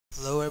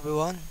Hello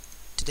everyone,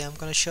 today I'm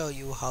gonna show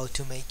you how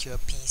to make your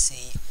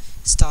PC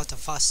start up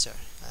faster,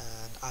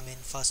 and I mean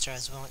faster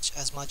as much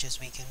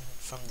as we can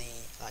from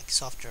the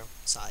software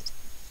side.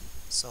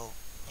 So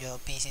your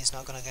PC is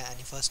not gonna get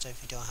any faster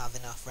if you don't have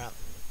enough RAM.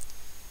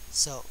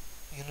 So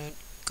you're gonna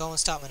go on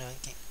start menu and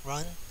click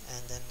run,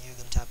 and then you're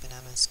gonna type in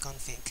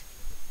msconfig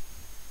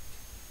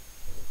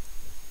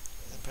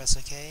and press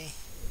OK,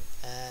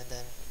 and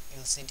then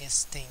you'll see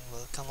this thing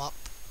will come up,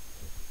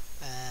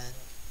 and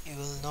it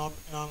will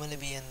normally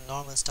be a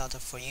normal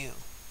startup for you.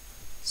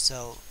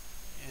 So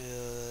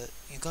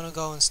you're gonna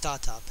go on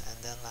startup,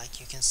 and then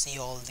you can see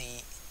all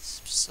the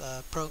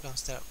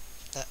programs that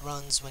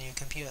runs when your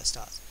computer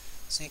starts.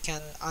 So you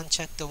can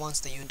uncheck the ones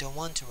that you don't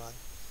want to run,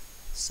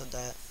 so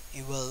that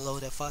it will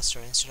load it faster.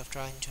 Instead of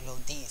trying to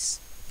load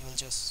these, your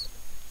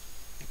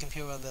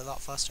computer will be a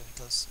lot faster,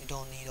 because you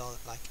don't need all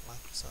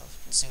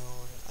Microsoft,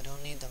 Zoom. I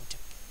don't need them to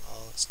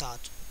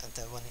start at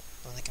when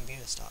the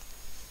computer starts.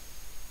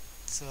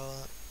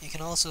 So you can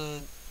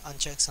also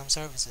uncheck some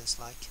services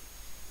like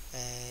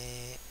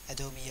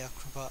Adobe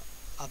Acrobat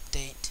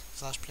update,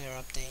 Flash Player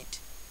update,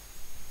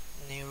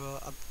 Nero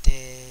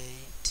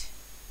update,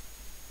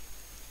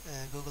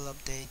 Google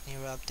update,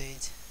 Nero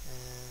update,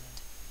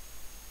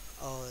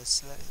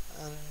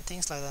 and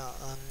things like that.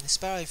 It's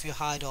better if you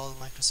hide all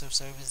Microsoft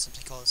services,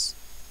 because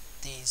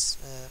these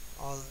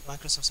all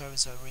Microsoft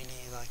services are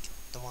really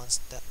the ones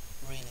that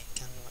really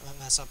can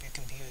mess up your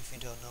computer if you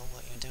don't know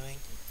what you're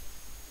doing.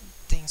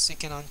 Things you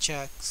can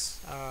uncheck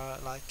are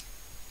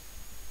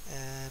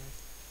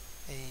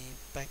a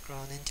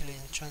background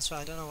intelligent transfer.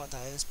 I don't know what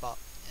that is, but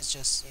it's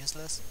just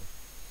useless.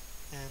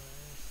 And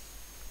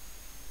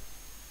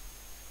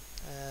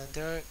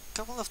there are a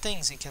couple of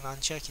things you can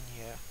uncheck in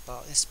here,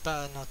 but it's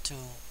better not to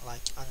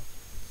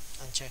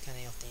uncheck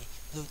any of the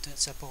Bluetooth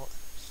support.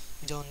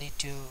 We don't need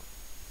Bluetooth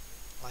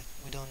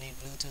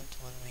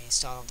when we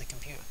start up the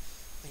computer.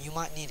 You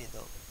might need it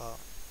though, but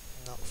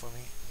not for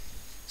me.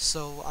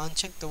 So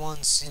uncheck the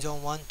ones you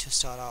don't want to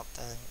start up,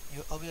 and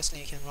you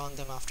can run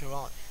them after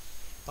on,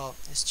 but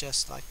it's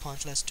just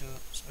pointless to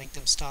make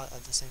them start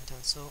at the same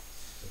time. So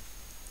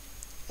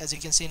as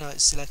you can see now,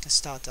 it's selected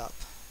startup,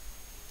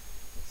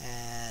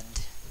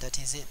 and that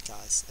is it,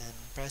 guys, and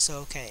press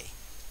OK.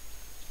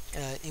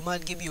 It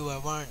might give you a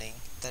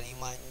warning that you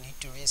might need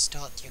to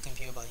restart your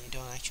computer, but you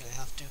don't actually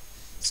have to.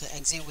 So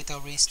exit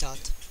without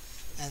restart,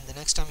 and the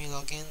next time you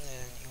log in,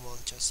 you will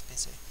just be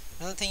safe.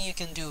 Another thing you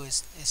can do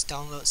is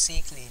download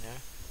CCleaner,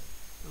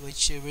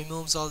 which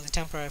removes all the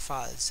temporary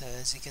files.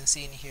 As you can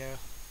see in here,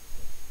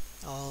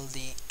 all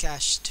the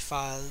cached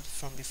file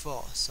from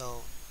before.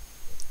 So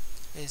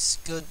it's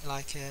good,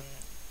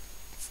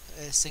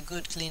 it's a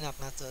good cleanup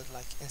method.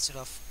 Instead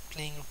of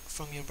cleaning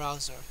from your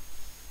browser,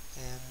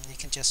 you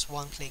can just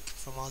one click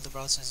from all the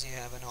browsers you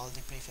have and all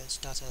the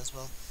prefetched data as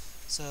well.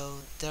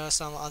 So there are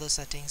some other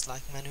settings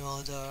like menu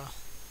order,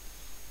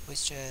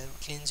 which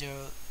cleans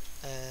your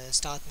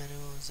start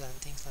menus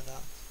and things like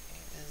that.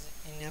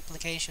 In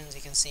applications,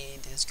 you can see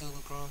there's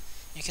Google Chrome.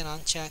 You can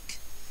uncheck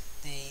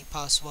the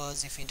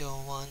passwords if you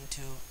don't want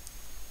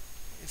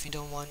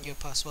your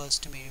passwords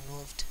to be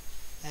removed,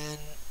 and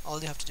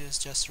all you have to do is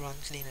just run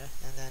cleaner,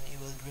 and then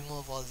it will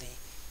remove all the.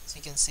 So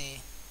you can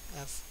see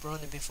I've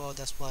run it before,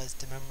 that's why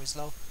the memory is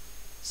low.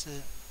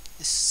 So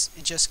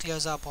it just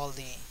clears up all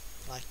the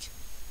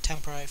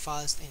temporary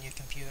files in your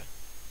computer.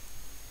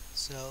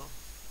 So,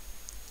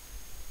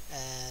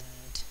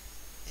 and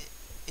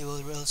it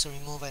will also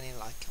remove any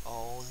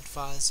old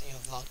files you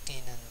have logged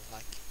in,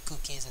 and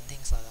cookies and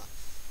things like that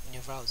in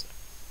your browser.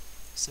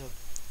 So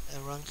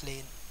run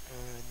clean,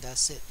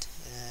 that's it,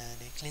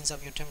 and it cleans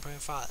up your temporary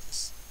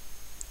files.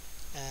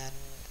 And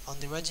on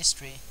the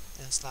registry,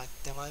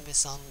 there might be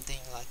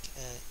something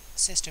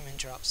system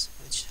interrupts,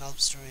 which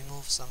helps to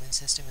remove some in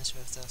system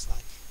interrupts. There's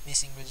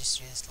missing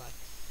registries,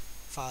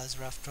 files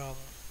left from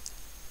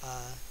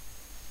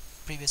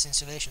previous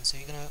installation. So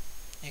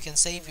you can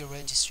save your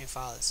registry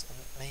files and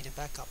made a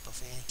backup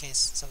of it in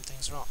case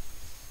something's wrong.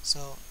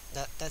 So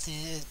that is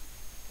it,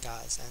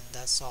 guys, and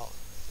that's all.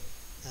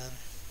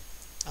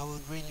 I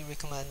would really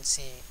recommend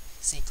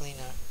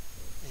CCleaner.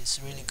 It's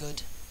really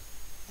good,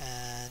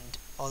 and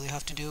all you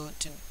have to do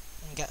to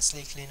get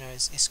CCleaner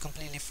is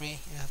completely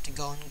free. You have to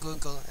go on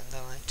Google and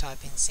then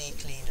type in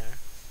CCleaner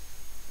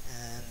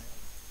and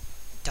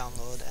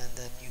download, and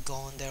then you go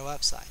on their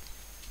website.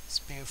 It's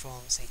pure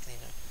from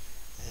CCleaner,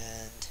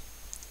 and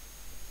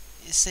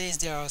it says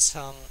there are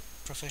some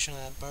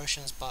professional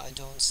versions, but I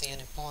don't see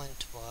any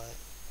point why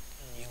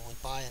you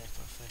would buy any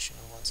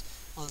professional ones.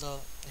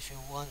 Although if you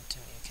want to,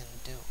 you can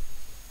do,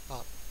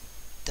 but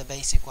the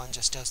basic one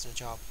just does the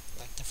job,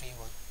 the free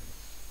one.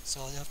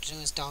 So all you have to do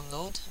is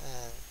download,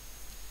 and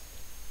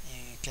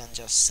you can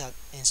just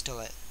install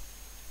it.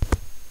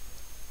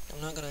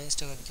 I'm not gonna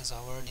install it because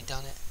I've already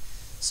done it.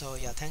 So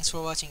yeah, thanks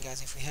for watching,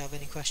 guys. If you have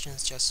any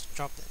questions, just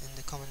drop it in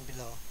the comment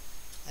below,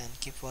 and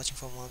keep watching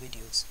for more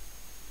videos.